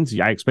that means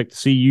I expect to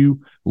see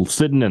you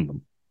sitting in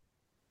them.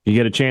 You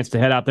get a chance to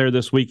head out there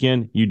this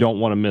weekend, you don't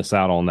want to miss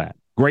out on that.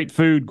 Great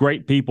food,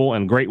 great people,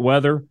 and great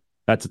weather.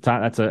 That's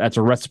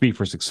a recipe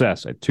for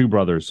success at Two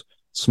Brothers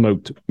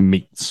Smoked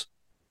Meats.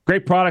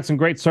 Great products and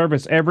great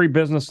service. Every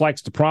business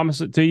likes to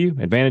promise it to you.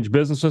 Advantage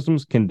Business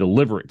Systems can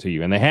deliver it to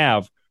you, and they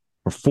have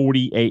for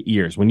 48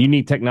 years. When you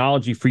need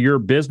technology for your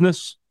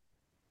business,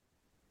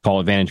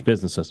 call Advantage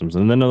Business Systems.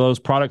 And then if those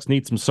products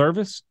need some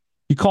service,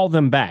 you call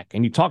them back,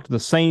 and you talk to the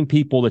same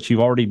people that you've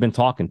already been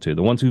talking to,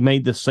 the ones who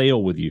made the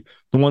sale with you,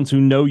 the ones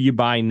who know you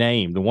by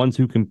name, the ones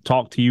who can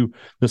talk to you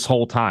this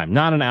whole time,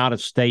 not an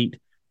out-of-state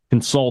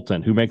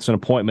consultant who makes an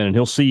appointment and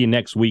he'll see you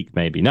next week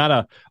maybe, not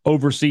a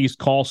overseas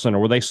call center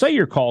where they say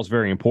your call is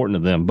very important to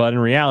them, but in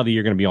reality,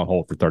 you're going to be on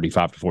hold for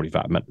 35 to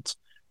 45 minutes.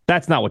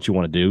 That's not what you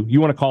want to do. You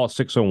want to call a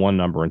 601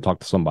 number and talk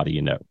to somebody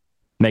you know.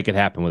 Make it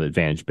happen with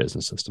Advantage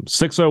Business Systems.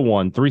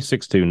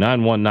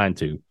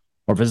 601-362-9192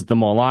 or visit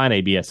them online,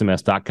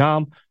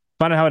 absms.com.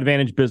 Find out how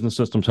Advantage Business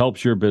Systems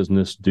helps your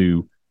business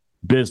do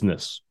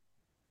business.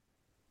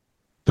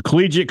 The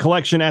Collegiate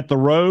Collection at the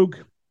Rogue,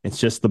 it's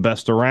just the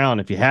best around.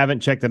 If you haven't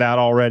checked it out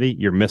already,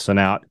 you're missing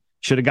out.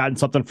 Should have gotten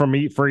something from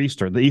me for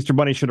Easter. The Easter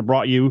Bunny should have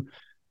brought you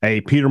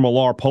a Peter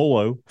Millar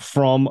polo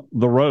from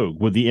the Rogue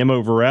with the M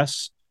over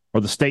S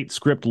or the state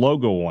script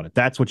logo on it.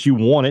 That's what you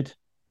wanted.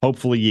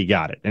 Hopefully you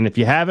got it. And if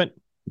you haven't,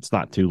 it's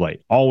not too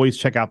late. Always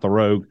check out the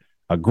Rogue.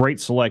 A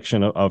great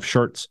selection of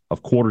shirts,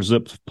 of quarter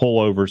zips,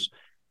 pullovers.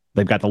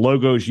 They've got the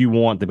logos you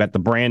want. They've got the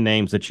brand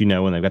names that you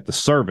know, and they've got the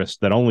service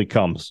that only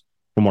comes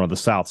from one of the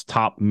South's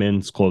top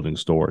men's clothing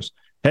stores.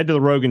 Head to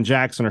the Rogue in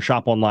Jackson or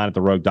shop online at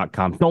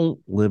therogue.com. Don't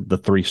live the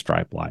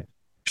three-stripe life.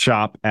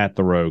 Shop at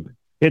the Rogue.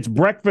 It's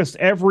breakfast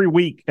every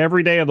week,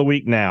 every day of the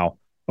week now,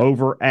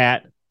 over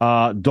at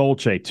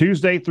Dolce.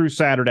 Tuesday through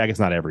Saturday. I guess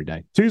not every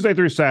day. Tuesday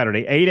through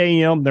Saturday, 8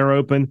 a.m. They're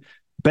open.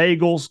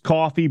 Bagels,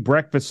 coffee,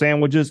 breakfast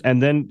sandwiches,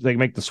 and then they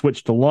make the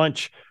switch to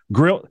lunch.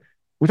 Grill.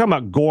 We're talking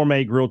about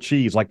gourmet grilled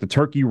cheese, like the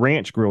turkey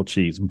ranch grilled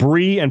cheese.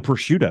 Brie and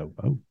prosciutto.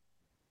 Oh,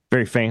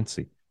 very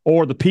fancy.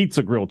 Or the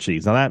pizza grilled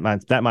cheese. Now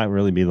that might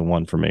really be the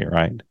one for me,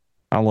 right?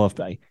 I love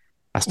that.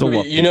 I still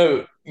love you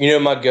know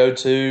my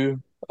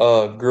go-to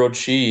grilled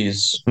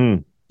cheese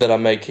that I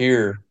make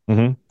here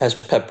has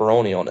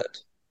pepperoni on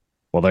it.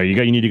 Well, there you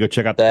go. You need to go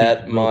check out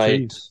that.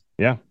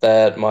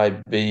 That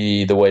might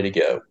be the way to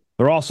go.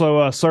 They're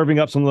also serving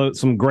up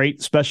some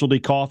great specialty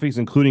coffees,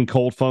 including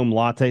cold foam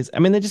lattes. I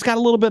mean, they just got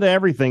a little bit of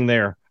everything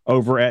there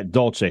over at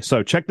Dolce.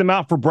 So check them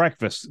out for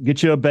breakfast.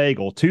 Get you a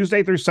bagel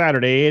Tuesday through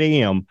Saturday,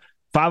 8 a.m.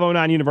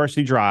 509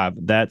 University Drive.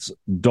 That's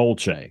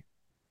Dolce.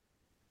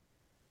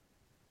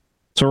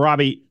 So,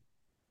 Robbie,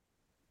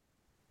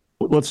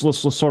 let's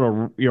sort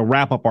of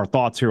wrap up our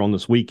thoughts here on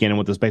this weekend and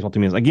what this baseball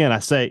team is. Again, I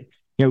say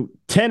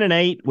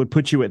 10-8 would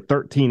put you at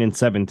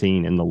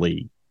 13-17 in the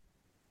league.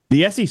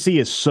 The SEC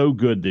is so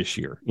good this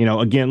year.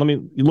 Again,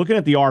 looking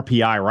at the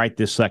RPI right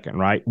this second,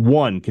 right?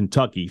 1,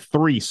 Kentucky,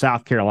 3,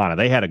 South Carolina.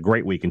 They had a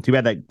great week, and too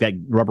bad that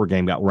rubber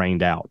game got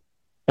rained out.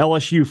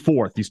 LSU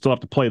 4th, you still have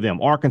to play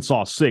them.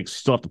 Arkansas 6th, you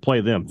still have to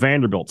play them.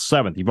 Vanderbilt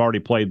 7th, you've already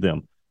played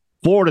them.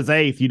 Florida's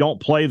 8th, you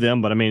don't play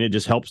them, but it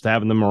just helps to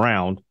having them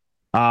around.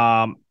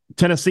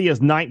 Tennessee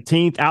is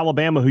 19th.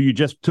 Alabama, who you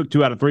just took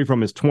 2 out of 3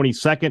 from, is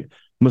 22nd.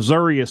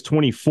 Missouri is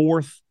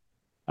 24th.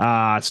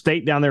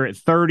 State down there at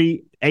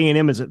 30.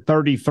 A&M is at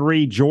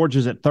 33.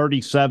 Georgia's at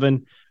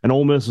 37. And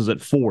Ole Miss is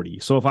at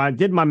 40. So if I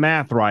did my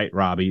math right,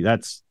 Robbie,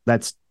 that's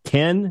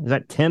 10. Is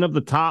that 10 of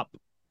the top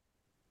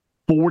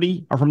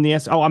 40 are from the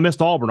SEC? Oh, I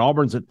missed Auburn.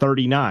 Auburn's at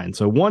 39.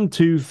 So 1,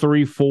 2,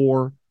 3,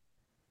 4,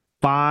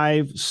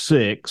 5,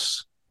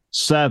 6,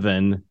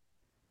 7,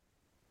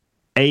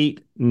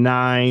 8,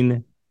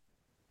 9,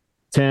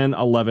 10,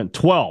 11,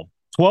 12.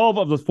 12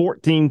 of the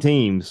 14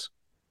 teams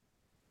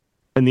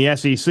in the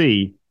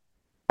SEC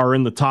are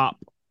in the top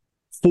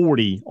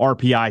 40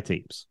 RPI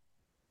teams.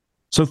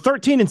 So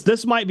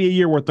this might be a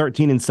year where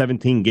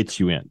 13-17 gets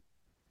you in.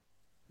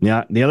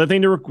 Now, the other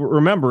thing to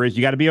remember is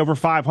you got to be over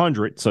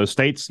 500. So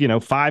State's,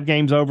 5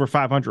 games over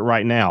 500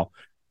 right now.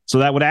 So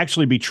that would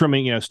actually be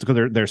trimming,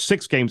 because there's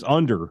 6 games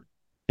under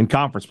in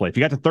conference play. If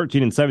you got to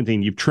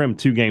 13-17, you've trimmed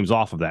 2 games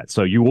off of that.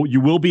 So you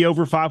will be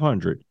over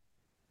 500.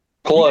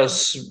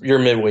 Plus your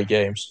midweek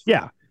games.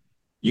 Yeah.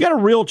 you got a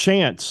real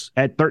chance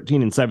at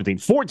 13 and 17.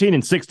 14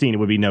 and 16, it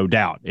would be no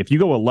doubt. If you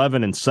go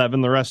 11 and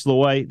 7 the rest of the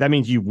way, that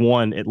means you've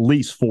won at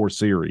least 4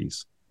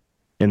 series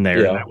in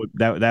there. Yeah.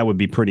 That would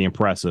be pretty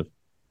impressive.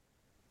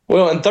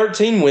 Well, and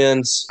 13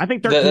 wins. I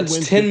think 13 that's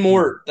wins 10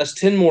 more. That's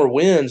 10 more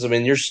wins. I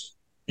mean,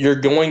 you're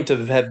going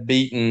to have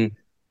beaten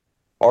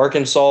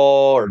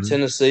Arkansas or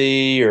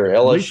Tennessee or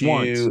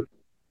LSU.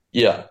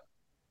 Yeah.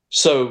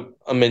 So,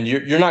 I mean,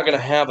 you're not going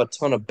to have a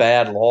ton of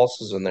bad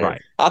losses in there.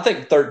 Right. I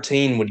think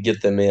 13 would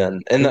get them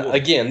in. And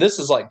again, this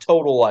is like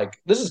total,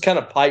 this is kind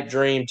of pipe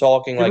dream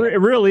talking. Like It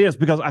really is,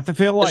 because I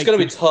feel like it's going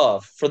to be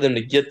tough for them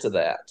to get to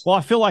that. Well,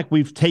 I feel like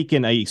we've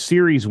taken a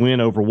series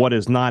win over what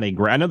is not a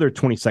great. I know they're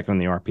 22nd in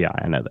the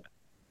RPI. I know that.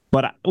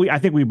 But I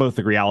think we both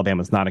agree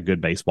Alabama's not a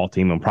good baseball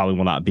team and probably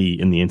will not be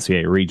in the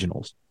NCAA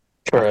regionals.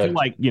 Correct. I feel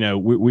like,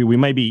 we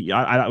may be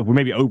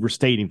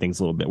overstating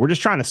things a little bit. We're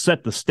just trying to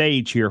set the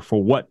stage here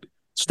for what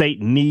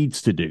State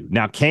needs to do.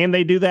 Now, can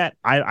they do that?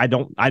 I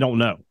don't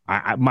know.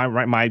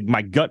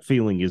 My gut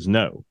feeling is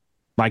no.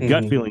 My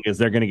gut feeling is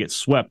they're going to get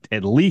swept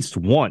at least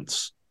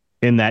once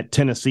in that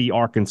Tennessee,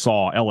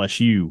 Arkansas,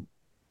 LSU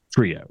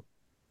trio.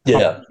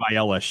 Yeah. By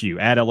LSU.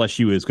 At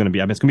LSU is going to be,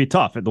 it's going to be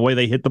tough. The way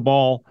they hit the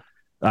ball,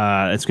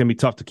 it's going to be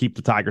tough to keep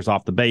the Tigers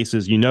off the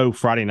bases.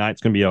 Friday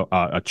night's going to be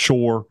a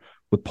chore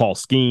with Paul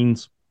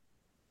Skeens.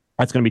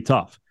 That's going to be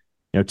tough.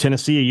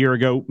 Tennessee a year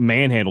ago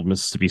manhandled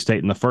Mississippi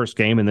State in the first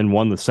game and then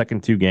won the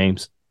second 2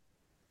 games.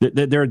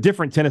 They're a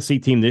different Tennessee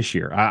team this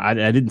year.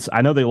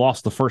 I know they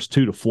lost the first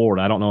 2 to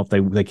Florida. I don't know if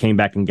they came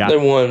back and got. They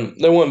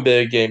won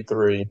big game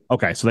 3.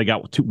 Okay, so they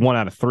got 1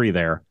 out of 3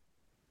 there.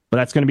 But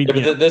that's going to be.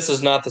 This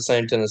is not the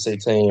same Tennessee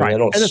team. Right.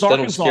 They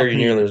don't scare you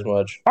nearly as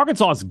much.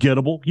 Arkansas is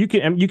gettable. You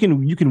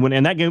can win,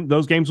 and that game.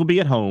 Those games will be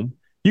at home.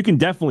 You can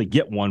definitely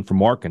get one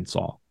from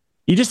Arkansas.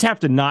 You just have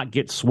to not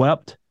get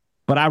swept.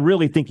 But I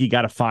really think you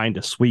got to find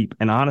a sweep.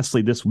 And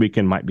honestly, this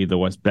weekend might be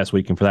the best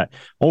weekend for that.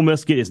 Ole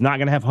Miss is not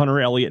going to have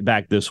Hunter Elliott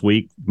back this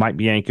week. Mike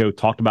Bianco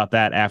talked about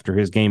that after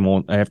his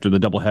game after the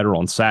doubleheader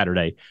on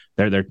Saturday.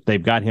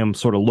 They've got him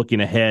sort of looking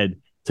ahead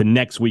to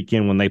next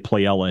weekend when they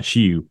play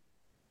LSU.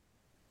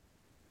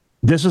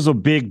 This is a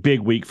big, big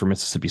week for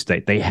Mississippi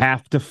State. They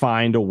have to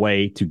find a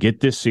way to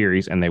get this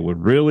series, and they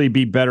would really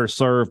be better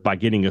served by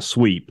getting a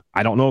sweep.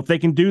 I don't know if they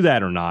can do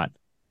that or not,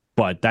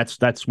 but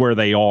that's where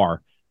they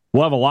are.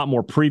 We'll have a lot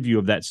more preview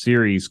of that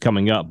series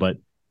coming up, but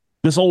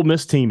this Ole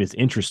Miss team is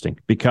interesting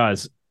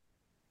because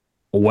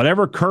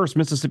whatever curse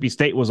Mississippi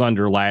State was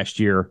under last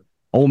year,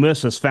 Ole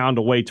Miss has found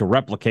a way to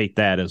replicate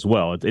that as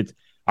well. It's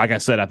like I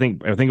said, I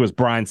think it was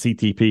Brian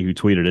CTP who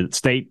tweeted it.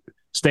 State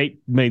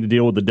made the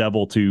deal with the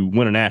devil to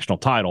win a national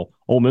title.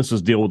 Ole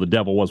Miss's deal with the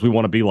devil was we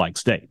want to be like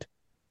State.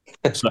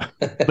 So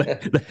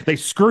they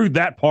screwed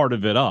that part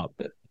of it up.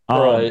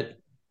 Right.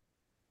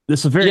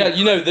 This is very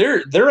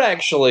they're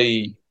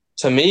actually.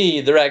 To me,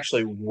 they're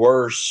actually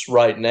worse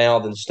right now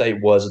than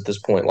State was at this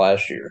point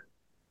last year.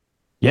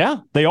 Yeah,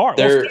 they are.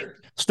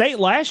 State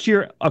last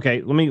year.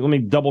 Okay, let me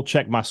double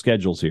check my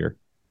schedules here.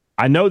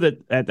 I know that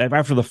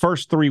after the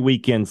first 3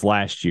 weekends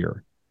last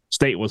year,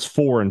 State was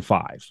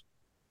 4-5.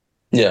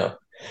 Yeah,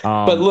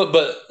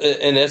 but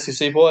in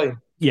SEC play,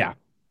 yeah.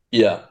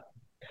 They're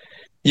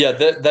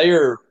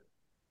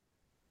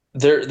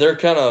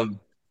kind of.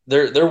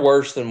 They're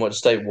worse than what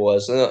State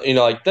was.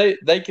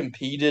 They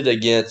competed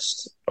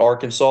against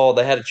Arkansas.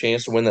 They had a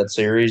chance to win that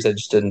series. They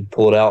just didn't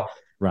pull it out.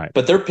 Right.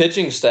 But their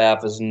pitching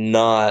staff is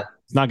not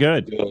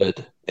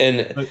good.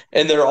 And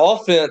their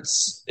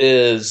offense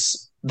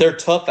they're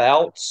tough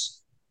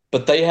outs,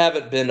 but they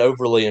haven't been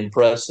overly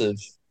impressive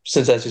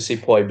since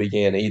SEC play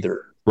began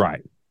either.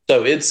 Right.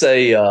 So it's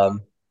a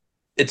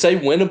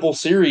winnable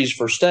series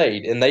for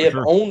State, and they have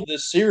owned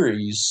this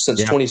series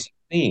since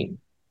 2016.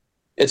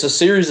 It's a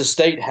series the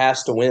State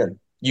has to win.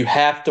 You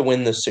have to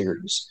win this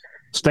series.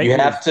 You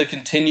have to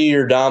continue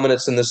your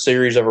dominance in this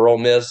series over Ole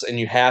Miss, and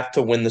you have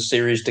to win the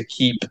series to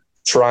keep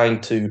trying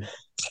to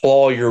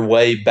claw your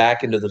way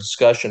back into the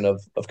discussion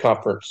of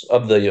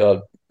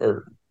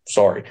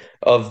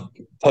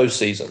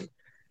postseason.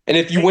 And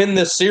if you win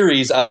this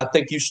series, I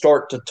think you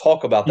start to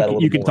talk about that a little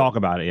bit. You can talk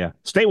about it, yeah.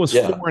 State was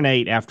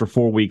 4-8 after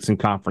 4 weeks in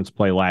conference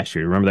play last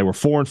year. Remember, they were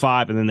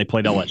 4-5, and then they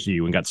played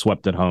LSU and got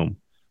swept at home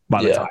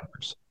by the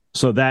Tigers.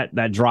 So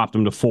that dropped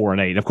them to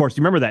 4-8. Of course,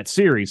 you remember that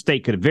series,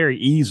 State could have very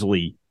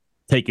easily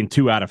taken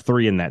 2 out of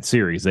 3 in that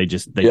series. They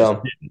just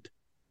didn't.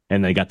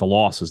 And they got the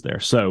losses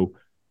there. So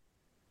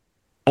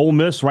Ole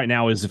Miss right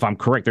now is, if I'm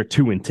correct, they're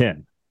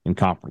 2-10 in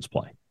conference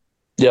play.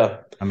 Yeah.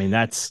 I mean,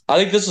 I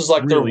think this is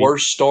like their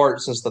worst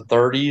start since the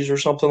 30s or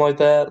something like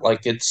that.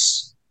 Like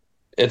it's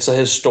a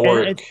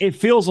historic. It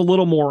feels a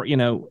little more,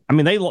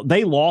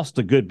 they lost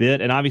a good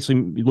bit, and obviously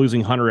losing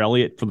Hunter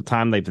Elliott for the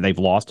time they've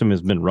lost him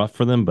has been rough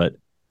for them, but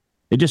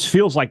it just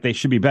feels like they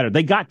should be better.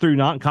 They got through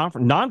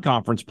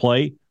non-conference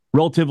play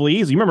relatively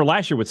easy. You remember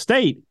last year with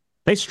State,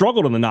 they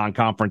struggled in the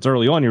non-conference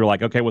early on. You were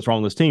like, okay, what's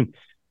wrong with this team?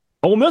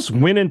 Ole Miss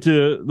went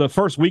into the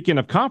first weekend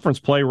of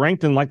conference play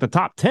ranked in like the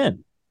top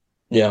 10.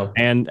 Yeah,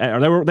 and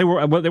they were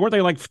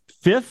like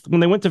 5th when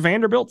they went to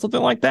Vanderbilt,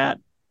 something like that.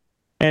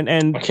 And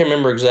I can't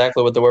remember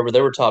exactly what they were, but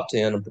they were top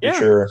 10. I'm pretty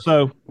sure.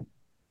 So,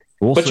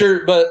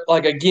 but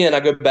again, I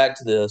go back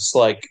to this.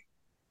 Like,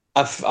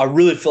 I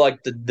really feel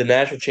like the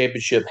national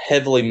championship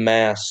heavily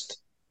masked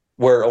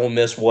where Ole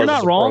Miss was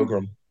as a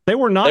program. They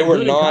were not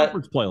good in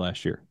conference play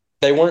last year.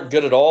 They weren't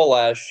good at all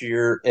last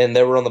year, and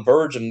they were on the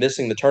verge of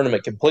missing the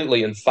tournament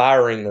completely and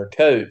firing their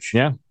coach.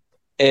 Yeah.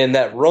 And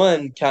that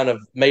run kind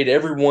of made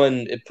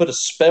everyone – it put a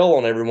spell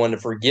on everyone to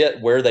forget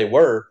where they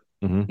were.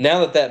 Mm-hmm.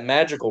 Now that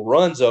magical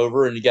run's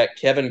over and you got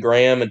Kevin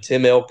Graham and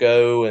Tim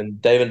Elko and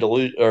Dylan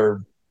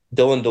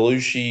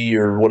DeLucia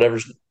or whatever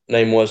his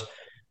name was,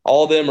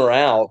 all of them are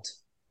out,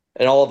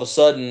 and all of a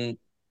sudden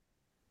 –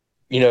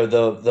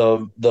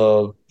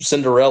 the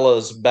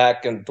Cinderella's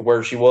back into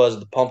where she was.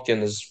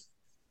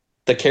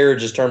 The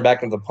carriage is turned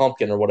back into the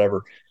pumpkin or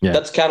whatever. Yeah.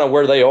 That's kind of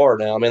where they are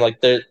now. I mean,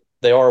 like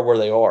they are where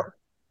they are.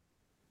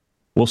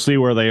 We'll see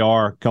where they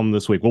are come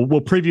this week.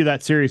 We'll preview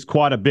that series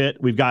quite a bit.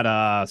 We've got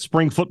a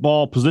spring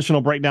football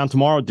positional breakdown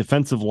tomorrow,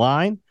 defensive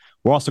line.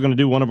 We're also going to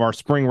do one of our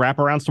spring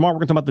wraparounds tomorrow.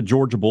 We're going to talk about the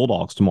Georgia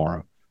Bulldogs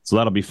tomorrow. So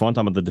that'll be fun.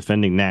 Talking about the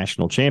defending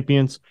national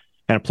champions.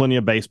 And plenty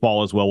of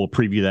baseball as well. We'll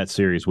preview that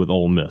series with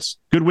Ole Miss.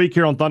 Good week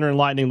here on Thunder and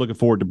Lightning. Looking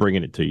forward to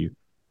bringing it to you.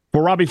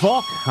 For Robbie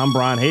Falk, I'm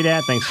Brian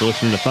Haydad. Thanks for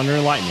listening to Thunder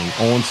and Lightning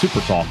on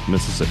Super Talk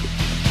Mississippi.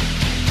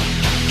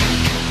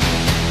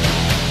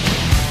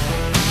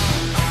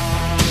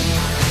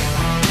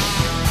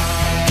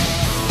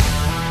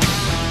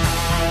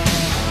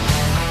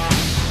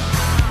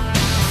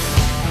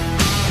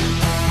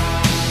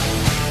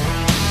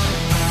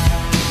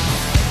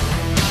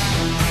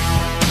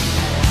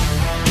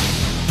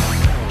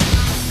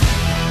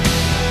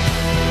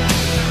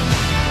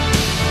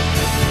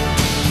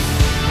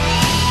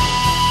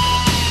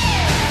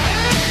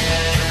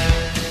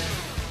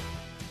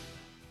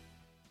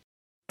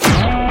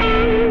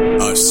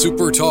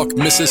 Super Talk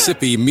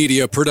Mississippi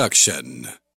Media Production.